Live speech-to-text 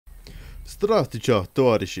Здравствуйте,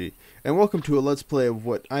 товарищи, and welcome to a Let's Play of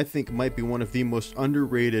what I think might be one of the most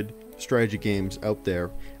underrated strategy games out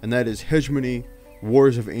there, and that is Hegemony,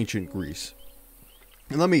 Wars of Ancient Greece.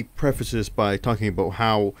 And let me preface this by talking about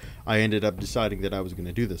how I ended up deciding that I was going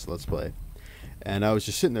to do this Let's Play. And I was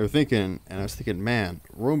just sitting there thinking, and I was thinking, man,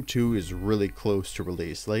 Rome 2 is really close to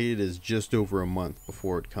release. Like, it is just over a month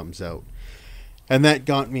before it comes out. And that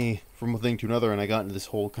got me from one thing to another, and I got into this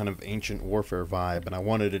whole kind of ancient warfare vibe, and I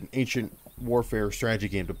wanted an ancient warfare strategy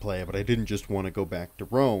game to play, but I didn't just want to go back to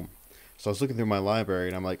Rome. So I was looking through my library,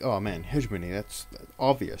 and I'm like, oh man, Hegemony, that's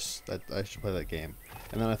obvious that I should play that game.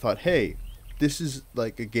 And then I thought, hey, this is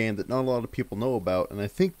like a game that not a lot of people know about, and I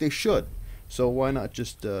think they should. So why not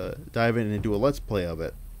just dive in and do a Let's Play of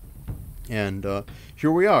it? And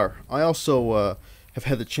here we are. I also have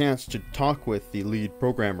had the chance to talk with the lead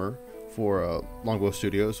programmer for Longbow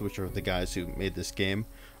Studios, which are the guys who made this game,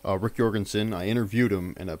 Rick Jorgensen. I interviewed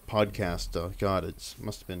him in a podcast. God, it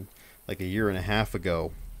must have been like a year and a half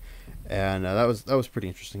ago, and that was pretty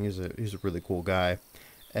interesting. He's a really cool guy,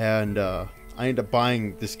 and I ended up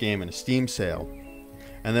buying this game in a Steam sale.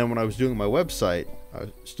 And then when I was doing my website, I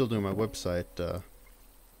was still doing my website.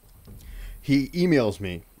 He emails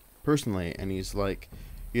me personally, and he's like,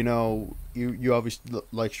 you know, you obviously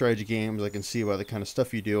like strategy games. I can see by the kind of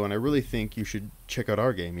stuff you do, and I really think you should check out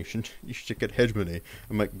our game. You should check out Hegemony.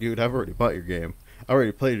 I'm like, dude, I've already bought your game. I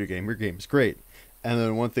already played your game. Your game is great. And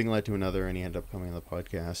then one thing led to another, and he ended up coming on the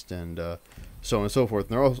podcast, and so on and so forth.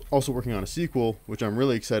 And they're also working on a sequel, which I'm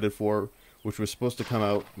really excited for, which was supposed to come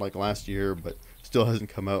out like last year, but still hasn't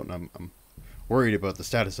come out, and I'm worried about the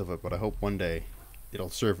status of it. But I hope one day it'll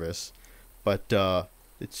surface. But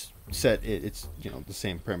it's set. It's the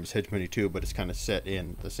same premise, Hegemony 2, but it's kind of set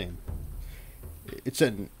in the same. It's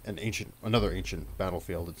set in another ancient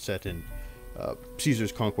battlefield. It's set in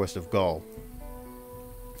Caesar's conquest of Gaul,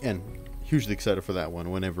 and hugely excited for that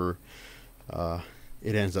one whenever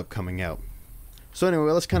it ends up coming out. So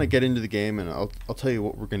anyway, let's kind of get into the game, and I'll tell you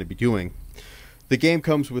what we're going to be doing. The game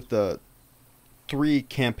comes with 3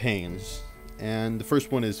 campaigns, and the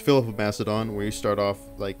first one is Philip of Macedon, where you start off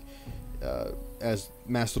like as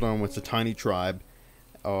Macedon was a tiny tribe,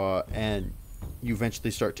 and you eventually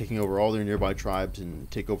start taking over all their nearby tribes and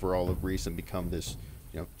take over all of Greece and become this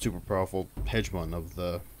super powerful hegemon of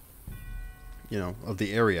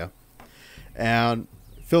the area. And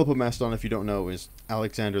Philip of Macedon, if you don't know, is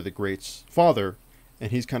Alexander the Great's father,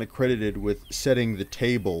 and he's kind of credited with setting the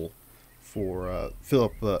table for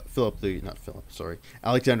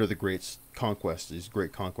Alexander the Great's conquest, his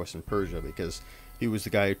great conquest in Persia, because he was the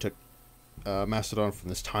guy who took Macedon from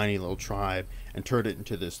this tiny little tribe and turned it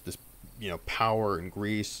into this power in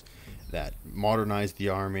Greece that modernized the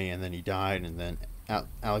army. And then he died, and then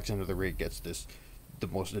Alexander the Great gets the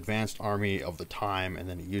most advanced army of the time, and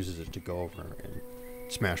then he uses it to go over and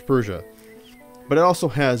smash Persia. But it also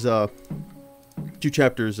has 2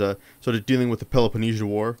 chapters sort of dealing with the Peloponnesian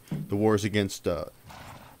War, the wars against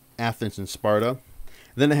Athens and Sparta. And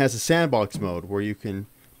then it has a sandbox mode where you can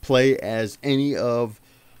play as any of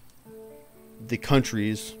the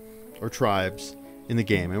countries or tribes in the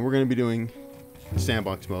game, and we're going to be doing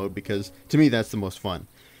sandbox mode because to me that's the most fun.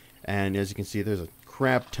 And as you can see, there's a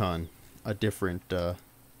crap ton of different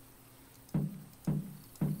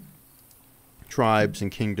tribes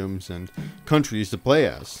and kingdoms and countries to play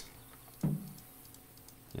as.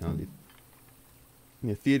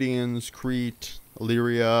 The Athenians, Crete,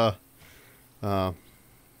 Illyria, of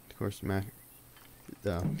course, the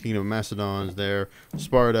Kingdom of Macedon is there,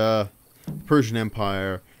 Sparta, Persian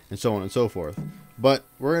Empire, and so on and so forth. But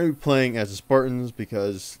we're going to be playing as the Spartans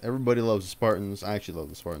because everybody loves the Spartans. I actually love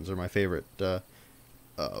the Spartans. They're my favorite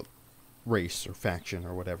race or faction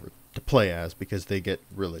or whatever to play as because they get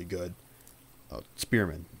really good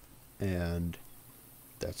spearmen, and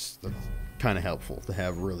that's kind of helpful to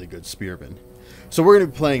have really good spearmen. So we're going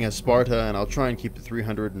to be playing as Sparta, and I'll try and keep the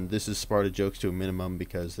 300 and this is Sparta jokes to a minimum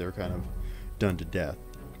because they're kind of done to death.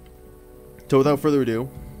 So without further ado,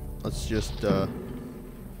 let's just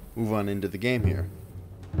move on into the game here.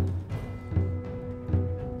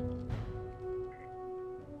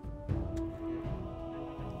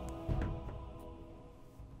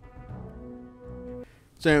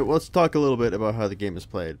 So let's talk a little bit about how the game is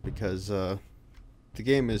played, because the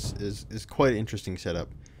game is quite an interesting setup,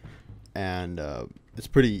 and it's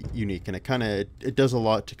pretty unique, and it does a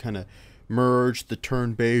lot to kind of merge the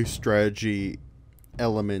turn-based strategy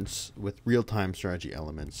elements with real-time strategy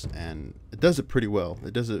elements, and it does it pretty well.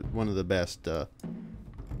 It does it one of the best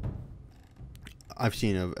I've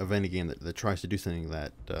seen of any game that tries to do something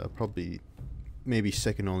that probably maybe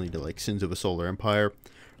second only to like Sins of a Solar Empire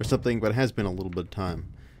or something, but it has been a little bit of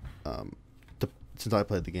time. um, since I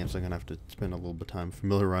played the game, so I'm gonna have to spend a little bit of time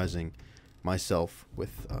familiarizing myself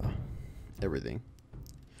with everything.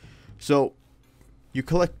 So you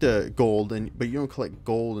collect gold, but you don't collect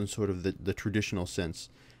gold in sort of the traditional sense.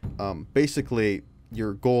 Basically,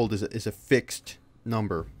 your gold is a fixed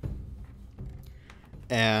number,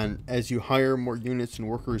 and as you hire more units and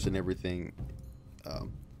workers and everything,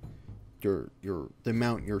 the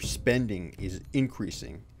amount you're spending is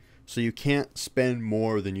increasing. So you can't spend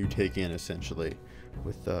more than you take in, essentially,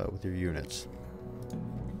 with your units.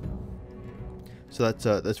 So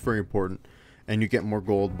that's very important, and you get more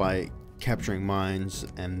gold by capturing mines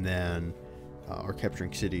and then or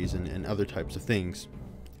capturing cities and other types of things,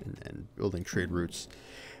 and building trade routes.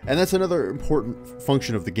 And that's another important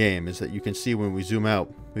function of the game, is that you can see when we zoom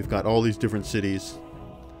out, we've got all these different cities,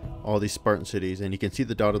 all these Spartan cities, and you can see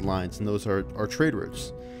the dotted lines, and those are trade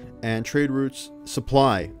routes. And trade routes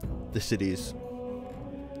supply the cities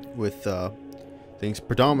with things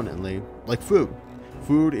predominantly like food.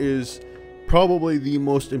 Food is probably the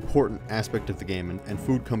most important aspect of the game, and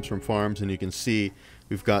food comes from farms, and you can see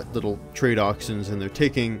we've got little trade auctions, and they're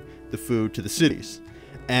taking the food to the cities.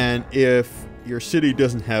 And if your city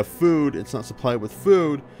doesn't have food, it's not supplied with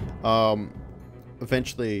food,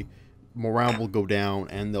 eventually morale will go down,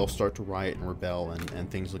 and they'll start to riot and rebel,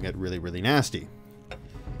 and things will get really, really nasty.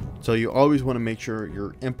 So you always want to make sure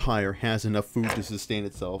your empire has enough food to sustain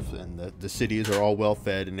itself, and the cities are all well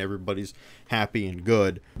fed and everybody's happy and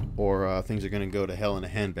good, or things are going to go to hell in a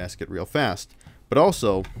handbasket real fast. But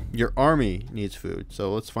also, your army needs food.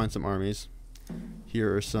 So let's find some armies.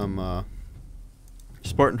 Here are some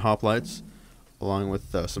Spartan hoplites, along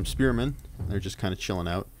with some spearmen. They're just kind of chilling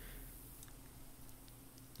out.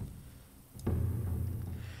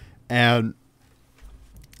 And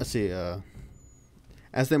let's see,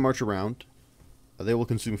 as they march around, they will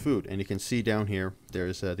consume food, and you can see down here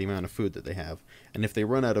there's the amount of food that they have. And if they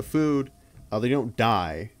run out of food, they don't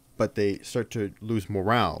die, but they start to lose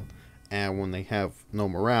morale. And when they have no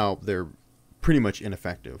morale, they're pretty much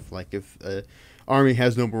ineffective. Like if an army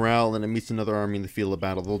has no morale and it meets another army in the field of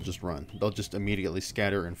battle, they'll just run. They'll just immediately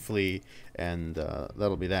scatter and flee, and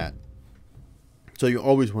that'll be that. So you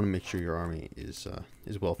always want to make sure your army is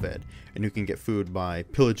well fed, and you can get food by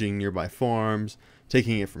pillaging nearby farms,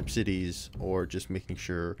 taking it from cities, or just making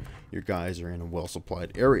sure your guys are in a well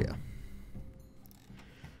supplied area.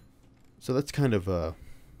 So that's kind of the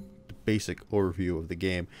basic overview of the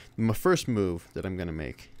game. My first move that I'm going to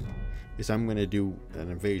make is I'm going to do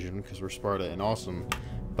an invasion, because we're Sparta and awesome,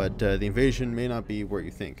 but the invasion may not be where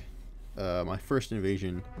you think. My first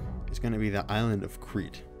invasion is going to be the island of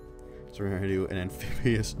Crete. So we're going to do an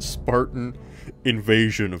amphibious Spartan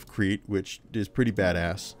invasion of Crete, which is pretty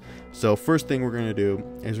badass. So first thing we're going to do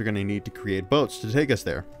is we're going to need to create boats to take us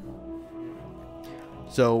there.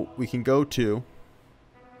 So we can go to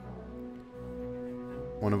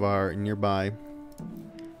one of our nearby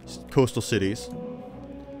coastal cities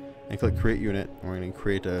and click create unit. And we're going to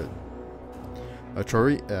create a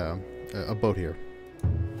boat here.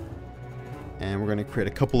 And we're going to create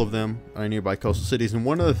a couple of them on nearby coastal cities. And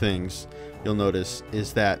one of the things you'll notice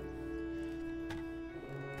is that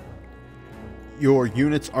your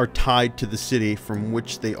units are tied to the city from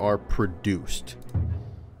which they are produced.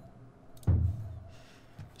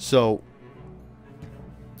 So,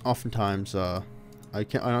 oftentimes, I'm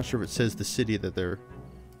not sure if it says the city that they're...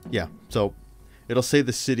 Yeah, so it'll say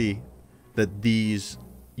the city that these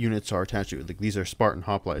units are attached to. Like, these are Spartan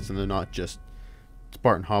hoplites, and they're not just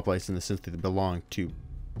Spartan hoplites in the sense that they belong to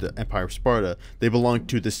the Empire of Sparta. They belong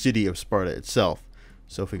to the city of Sparta itself.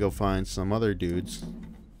 So if we go find some other dudes,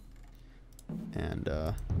 and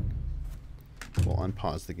we'll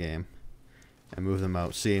unpause the game and move them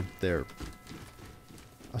out. See, they're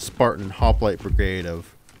a Spartan hoplite brigade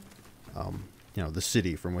of the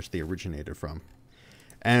city from which they originated from.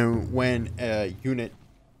 And when a unit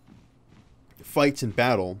fights in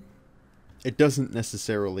battle, it doesn't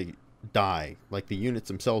necessarily die. Like, the units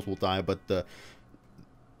themselves will die, but the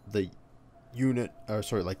unit, or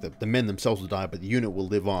sorry, like the men themselves will die, but the unit will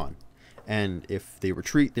live on. And if they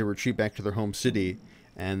retreat back to their home city,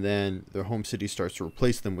 and then their home city starts to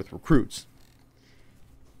replace them with recruits.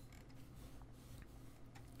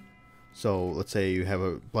 So let's say you have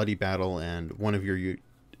a bloody battle, and one of your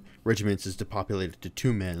regiments is depopulated to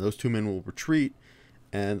 2 men. Those 2 men will retreat,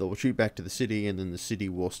 and they'll retreat back to the city, and then the city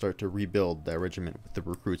will start to rebuild that regiment with the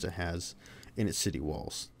recruits it has in its city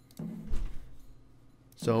walls.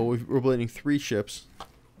 So we're building 3 ships,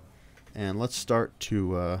 and let's start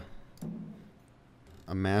to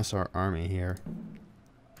amass our army here.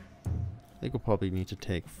 I think we'll probably need to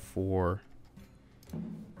take 4.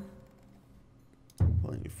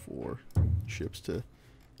 Probably need 4. more ships to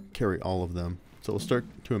carry all of them. So we'll start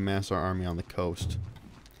to amass our army on the coast.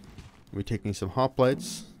 We'll be taking some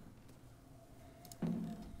hoplites.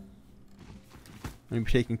 We'll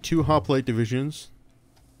be taking 2 hoplite divisions.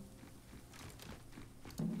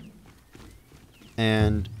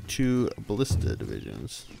 And 2 ballista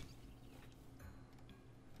divisions.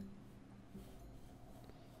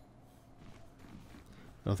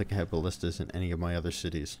 I don't think I have ballistas in any of my other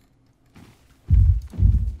cities.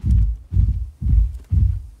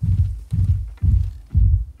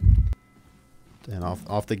 And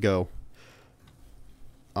off they go.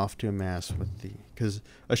 Off to amass with the... Because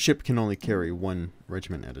a ship can only carry 1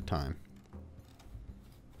 regiment at a time.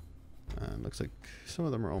 Looks like some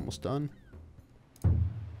of them are almost done.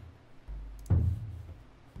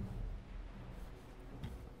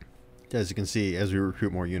 As you can see, as we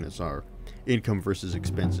recruit more units, our income versus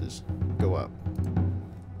expenses go up.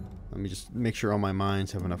 Let me just make sure all my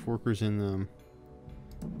mines have enough workers in them.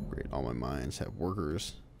 Great, all my mines have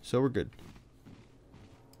workers. So we're good.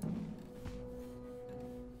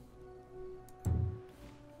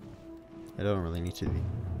 I don't really need to.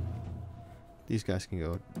 These guys can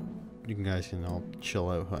go. You guys can all chill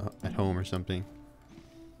out at home or something.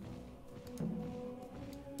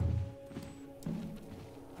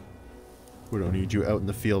 We don't need you out in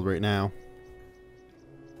the field right now.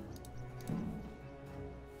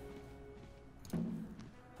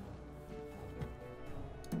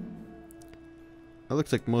 It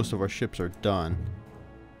looks like most of our ships are done.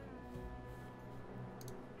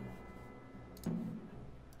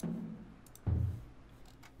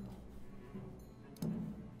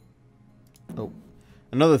 Oh,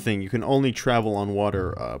 another thing, you can only travel on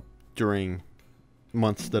water during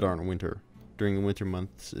months that aren't winter. During the winter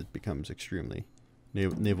months, it becomes extremely...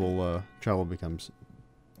 naval travel becomes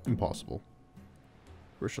impossible.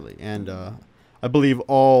 Virtually. And I believe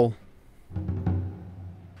all...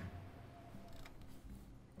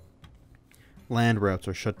 land routes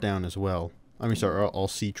are shut down as well. I mean, sorry, all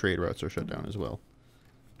sea trade routes are shut down as well.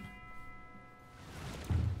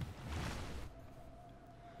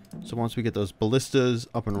 So once we get those ballistas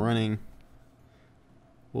up and running,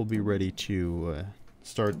 we'll be ready to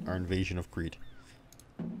start our invasion of Crete.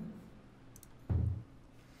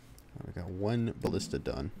 We got 1 ballista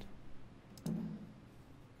done.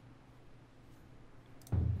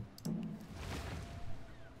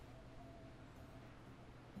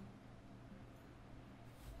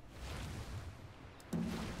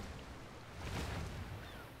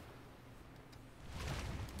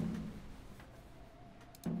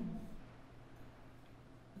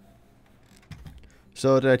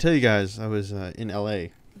 So did I tell you guys I was in LA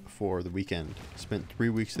for the weekend? Spent 3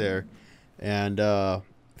 weeks there, and I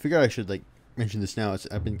figured I should like mention this now.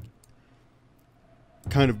 I've been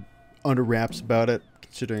kind of under wraps about it,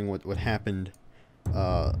 considering what happened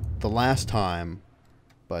the last time.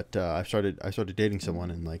 But I started dating someone,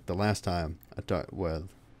 and like the last time I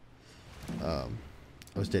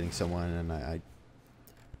was dating someone, and I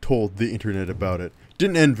told the internet about it.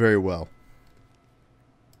 Didn't end very well.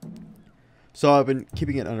 So I've been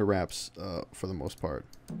keeping it under wraps for the most part.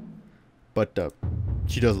 But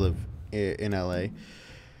she does live in LA.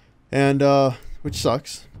 And, which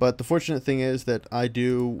sucks. But the fortunate thing is that I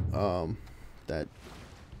do, that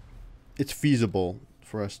it's feasible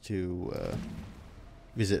for us to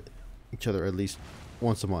visit each other at least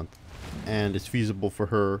once a month. And it's feasible for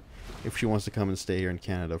her, if she wants to come and stay here in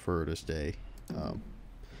Canada, for her to stay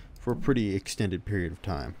for a pretty extended period of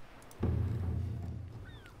time.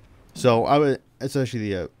 So it's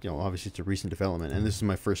actually the obviously it's a recent development, and this is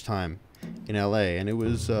my first time in LA, and it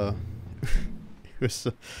was it was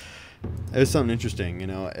something interesting.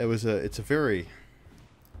 It's a very,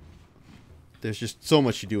 there's just so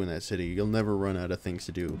much to do in that city. You'll never run out of things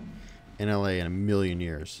to do in LA in a million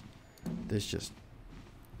years. There's just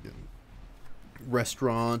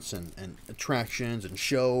restaurants and attractions and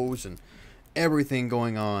shows and everything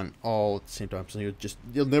going on all at the same time. So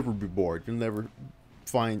you'll never be bored. You'll never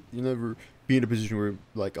be in a position where you're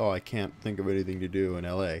like, oh, I can't think of anything to do in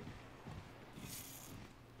LA.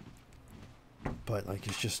 But like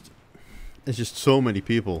it's just so many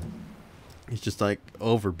people. It's just like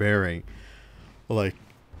overbearing. Like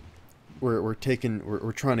we're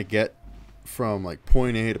trying to get from like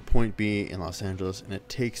point A to point B in Los Angeles, and it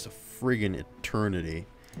takes a friggin' eternity.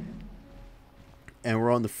 And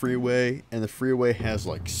we're on the freeway, and the freeway has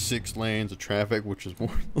like 6 lanes of traffic, which is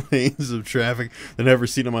more lanes of traffic than I've ever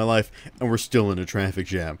seen in my life, and we're still in a traffic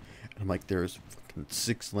jam. And I'm like, there's fucking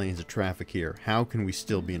 6 lanes of traffic here. How can we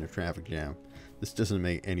still be in a traffic jam? This doesn't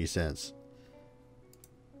make any sense.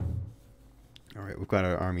 All right, we've got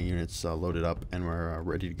our army units loaded up and we're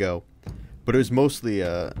ready to go. But it was mostly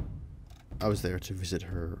I was there to visit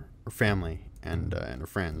her family and her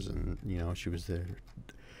friends, and you know, she was there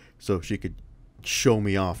so she could show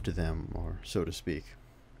me off to them, or so to speak.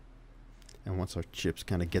 And once our ships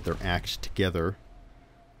kind of get their acts together,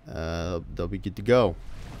 they'll be good to go.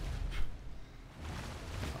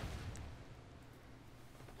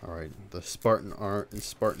 All right, the Spartan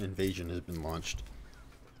invasion has been launched.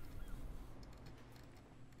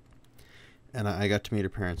 And I got to meet her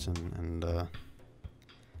parents, and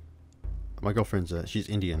my girlfriend's she's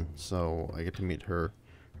Indian, so I get to meet her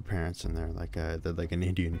parents, and they're like an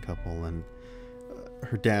Indian couple, and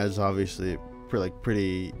her dad's obviously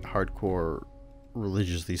pretty hardcore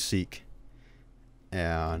religiously Sikh,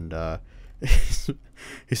 and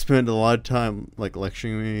he spent a lot of time like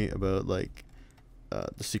lecturing me about like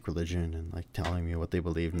the Sikh religion and like telling me what they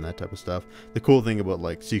believed and that type of stuff. The cool thing about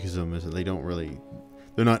like Sikhism is that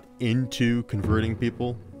they're not into converting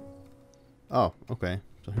people. Oh, okay.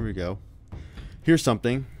 So here we go. Here's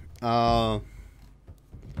something.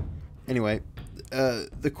 Anyway,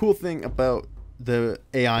 the cool thing about the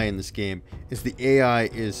AI in this game is the AI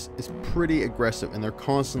is pretty aggressive, and they're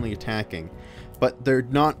constantly attacking. But they're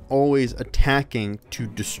not always attacking to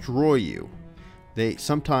destroy you.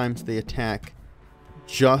 Sometimes they attack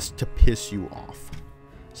just to piss you off.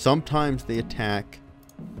 Sometimes they attack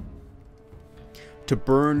to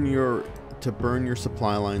burn your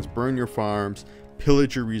supply lines, burn your farms,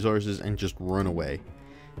 pillage your resources, and just run away.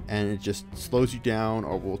 And it just slows you down,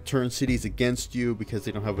 or will turn cities against you because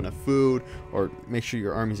they don't have enough food, or make sure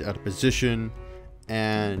your army's out of position.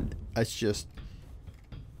 And it's just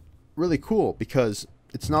really cool because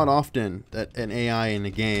it's not often that an AI in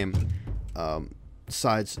a game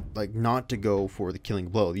decides like not to go for the killing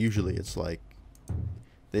blow. Usually it's like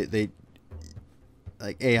they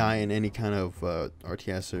like AI in any kind of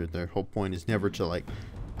RTS, or their whole point is never to like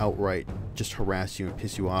outright just harass you and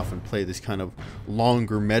piss you off and play this kind of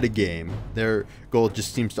longer meta game. Their goal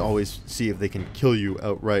just seems to always see if they can kill you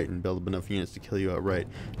outright and build up enough units to kill you outright.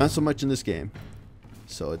 Not so much in this game.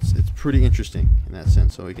 So it's pretty interesting in that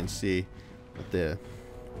sense. So we can see that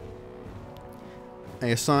I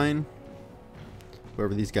assign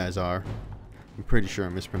whoever these guys are. I'm pretty sure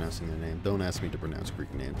I'm mispronouncing their name. Don't ask me to pronounce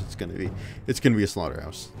Greek names. It's gonna be a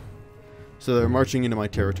slaughterhouse. So they're marching into my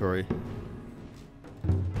territory.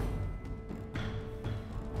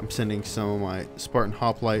 I'm sending some of my Spartan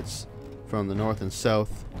hoplites from the north and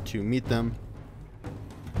south to meet them.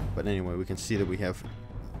 But anyway, we can see that we have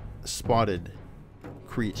spotted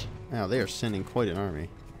Crete. Wow, they are sending quite an army.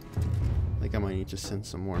 I think I might need to send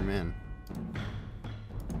some more men.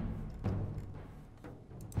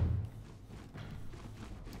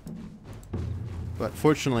 But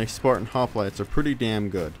fortunately, Spartan hoplites are pretty damn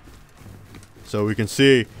good. So we can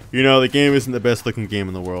see, you know, the game isn't the best looking game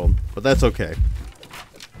in the world, but that's okay.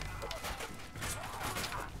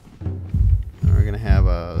 Now we're gonna have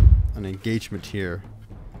an engagement here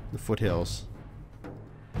in the foothills.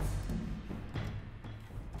 And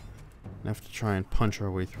have to try and punch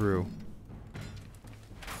our way through.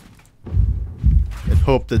 And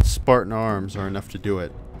hope that Spartan arms are enough to do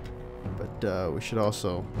it. But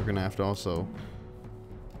we're gonna have to also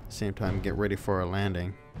at the same time get ready for our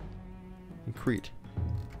landing in Crete.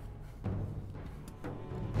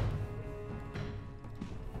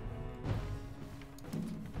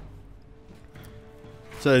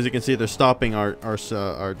 So as you can see, they're stopping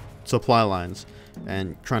our supply lines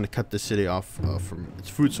and trying to cut the city off from its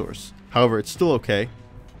food source. However, it's still okay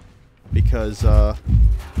because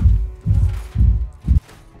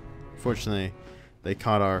fortunately they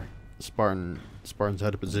caught our Spartans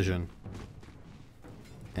out of position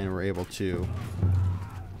and were able to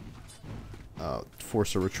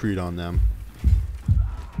force a retreat on them.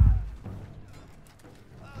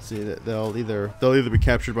 See that they'll either be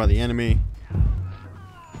captured by the enemy,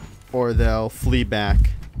 or they'll flee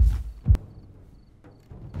back.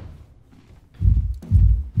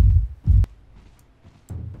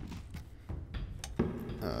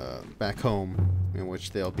 Back home, in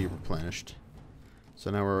which they'll be replenished. So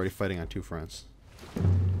now we're already fighting on two fronts.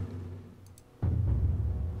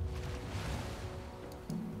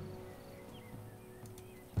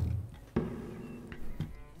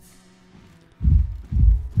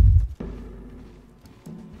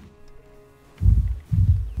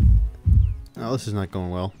 Oh, this is not going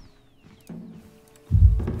well.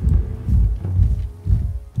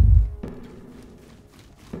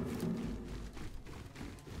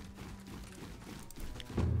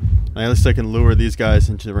 At least I can lure these guys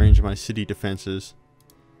into the range of my city defenses,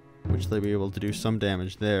 which they'll be able to do some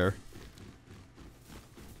damage there.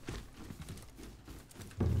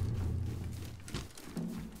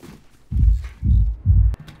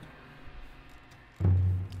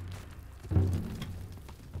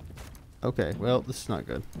 Okay, well, this is not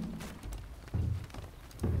good.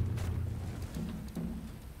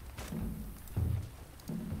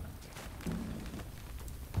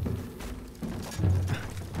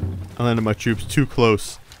 I landed my troops too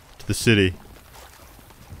close to the city.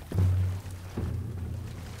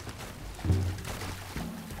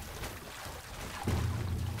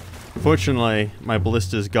 Fortunately, my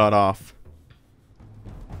ballistas got off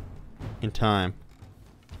in time.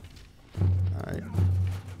 Alright.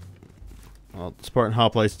 Well, Spartan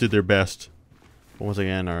hoplites did their best. But once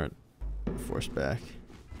again, are forced back.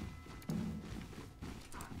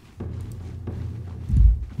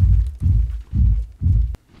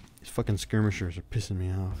 These fucking skirmishers are pissing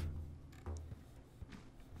me off.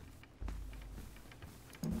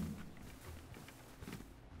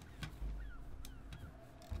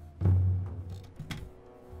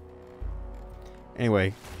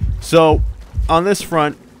 Anyway, so on this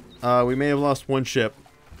front, we may have lost one ship,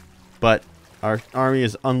 but our army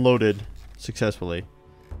is unloaded successfully.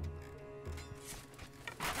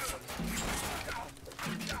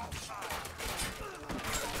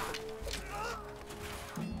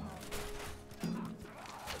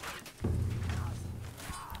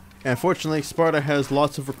 And fortunately, Sparta has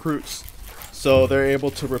lots of recruits, so they're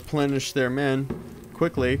able to replenish their men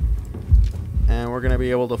quickly. And we're going to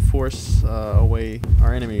be able to force away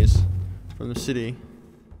our enemies from the city.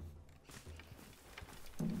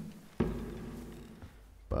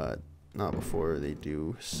 But not before they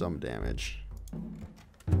do some damage.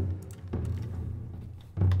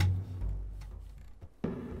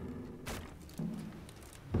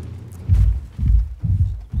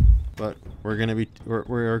 But we're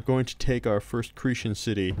going to take our first Cretan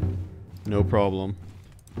city, no problem.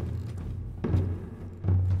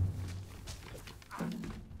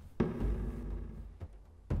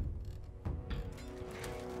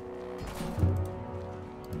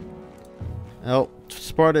 Well,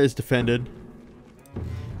 Sparta is defended.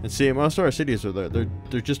 And see, most of our cities are there.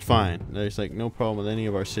 They're just fine. There's like no problem with any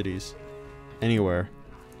of our cities anywhere.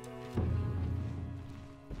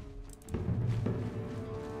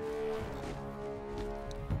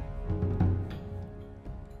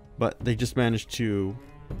 But they just managed to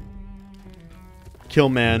kill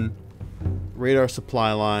men, raid our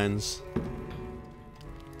supply lines,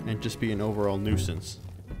 and just be an overall nuisance.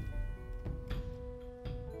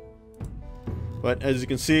 But as you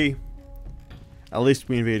can see, at least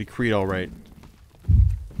we invaded Crete all right.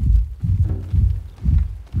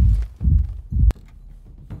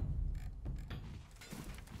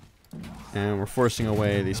 And we're forcing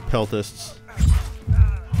away these peltists.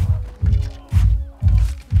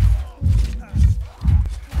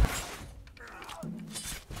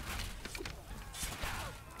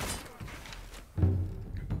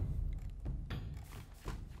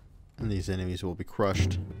 And these enemies will be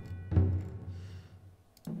crushed.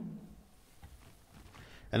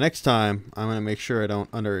 And next time, I'm going to make sure I don't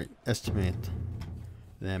underestimate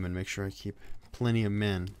them and make sure I keep plenty of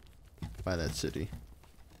men by that city.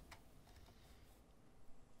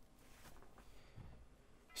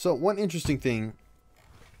 So one interesting thing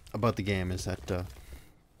about the game is that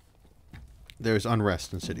there's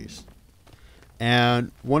unrest in cities.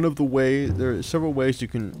 And one of the ways, there are several ways you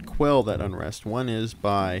can quell that unrest. One is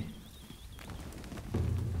by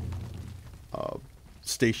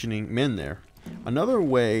stationing men there. Another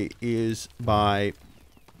way is by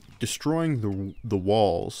destroying the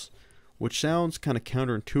walls, which sounds kind of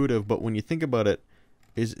counterintuitive, but when you think about it,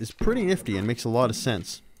 is pretty nifty and makes a lot of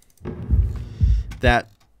sense. That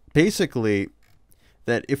basically,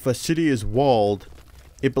 that if a city is walled,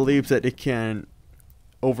 it believes that it can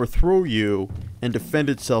overthrow you and defend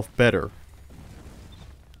itself better.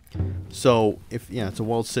 So, if, yeah, it's a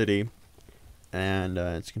walled city, and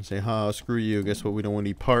it's going to say, ha, screw you, guess what, we don't want to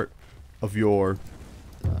be part of your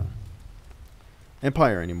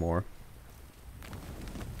empire anymore.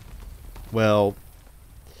 Well,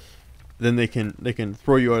 then they can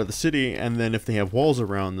throw you out of the city, and then if they have walls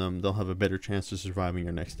around them, they'll have a better chance of surviving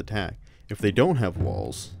your next attack. If they don't have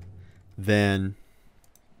walls, then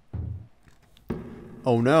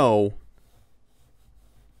oh no,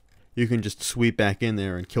 you can just sweep back in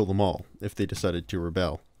there and kill them all if they decided to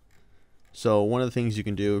rebel. So one of the things you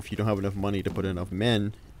can do if you don't have enough money to put enough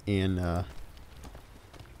men in a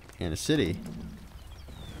city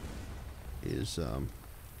is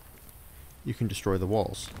you can destroy the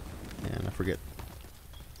walls. And I forget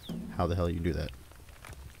how the hell you do that.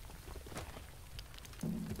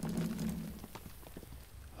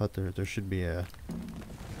 But there should be a...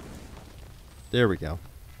 There we go.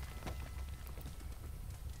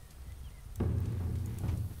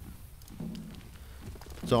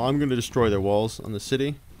 So I'm going to destroy their walls on the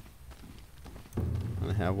city.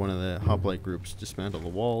 have one of the hoplite groups dismantle the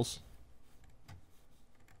walls.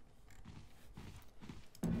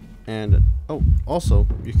 And, oh, also,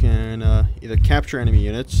 you can either capture enemy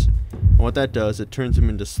units, and what that does, it turns them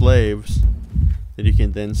into slaves that you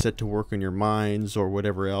can then set to work on your mines or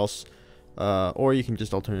whatever else, or you can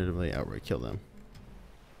just alternatively outright kill them.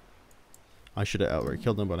 I should have outright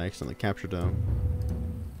killed them, but I accidentally captured them.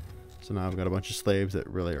 So now I've got a bunch of slaves that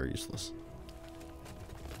really are useless.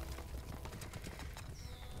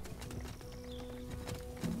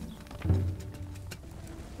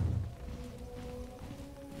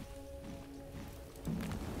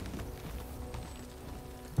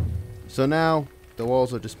 So now the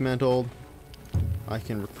walls are dismantled. I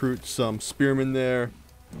can recruit some spearmen there,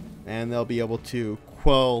 and they'll be able to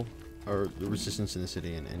quell the resistance in the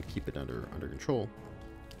city and keep it under control.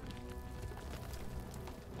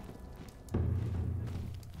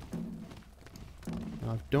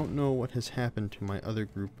 Now, I don't know what has happened to my other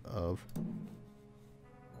group of...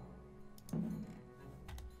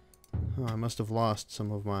 Oh, I must have lost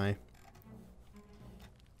some of my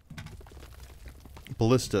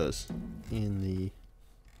ballistas in the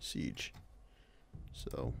siege.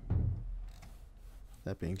 So,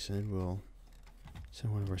 that being said, we'll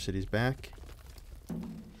send one of our cities back,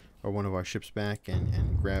 or one of our ships back,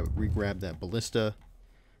 and re-grab that ballista,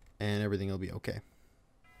 and everything will be okay.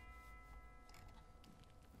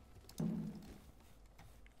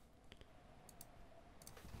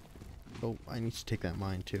 Oh, I need to take that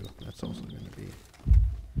mine too. That's also going to be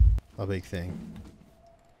a big thing.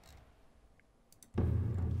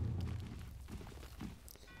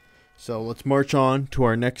 So let's march on to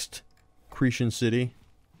our next Cretan city.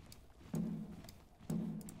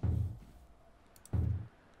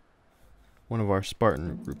 One of our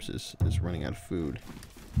Spartan groups is running out of food.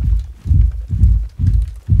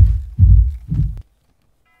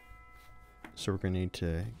 So we're going to need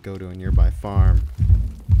to go to a nearby farm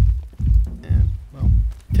and, well,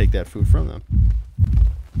 take that food from them.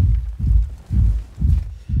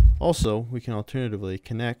 Also, we can alternatively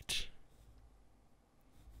connect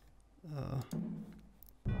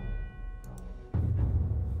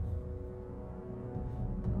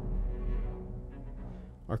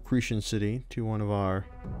our Cretan city to one of our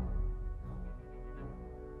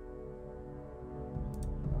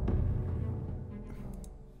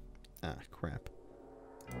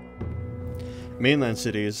mainland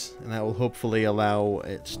cities, and that will hopefully allow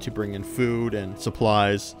it to bring in food and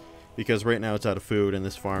supplies, because right now it's out of food and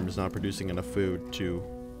this farm is not producing enough food to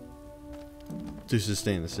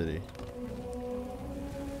sustain the city,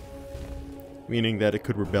 meaning that it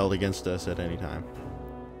could rebel against us at any time.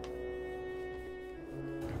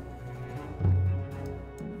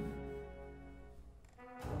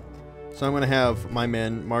 So I'm going to have my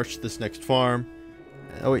men march to this next farm.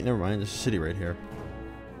 Oh wait, never mind, there's a city right here.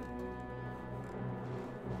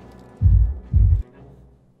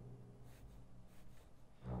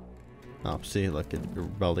 Oh, see, look, it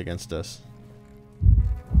rebelled against us.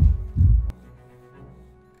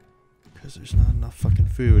 Because there's not enough fucking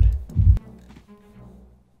food.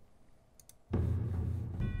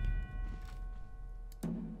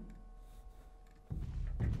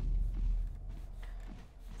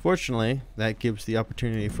 Fortunately, that gives the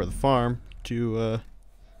opportunity for the farm to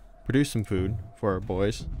produce some food for our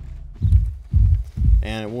boys.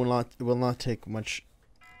 And it will not take much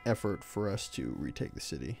effort for us to retake the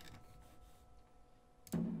city.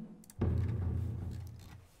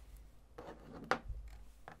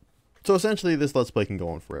 So essentially this Let's Play can go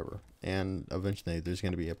on forever, and eventually there's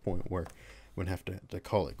going to be a point where we'd have to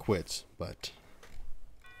call it quits, but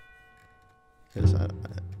because I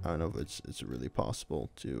don't know if it's really possible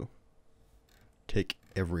to take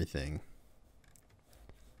everything.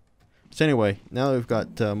 So anyway, now that we've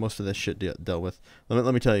got most of this shit dealt with,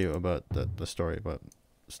 let me tell you about the story about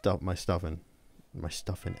my stuff in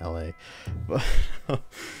LA. But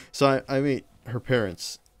so I meet her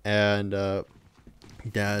parents, and her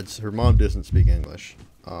mom doesn't speak English.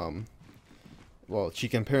 Well, she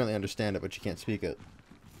can apparently understand it, but she can't speak it.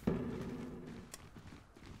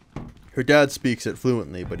 Her dad speaks it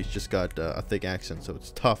fluently, but he's just got a thick accent, so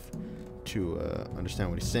it's tough to understand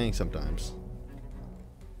what he's saying sometimes.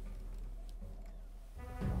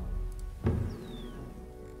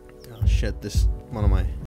 Oh shit, one of my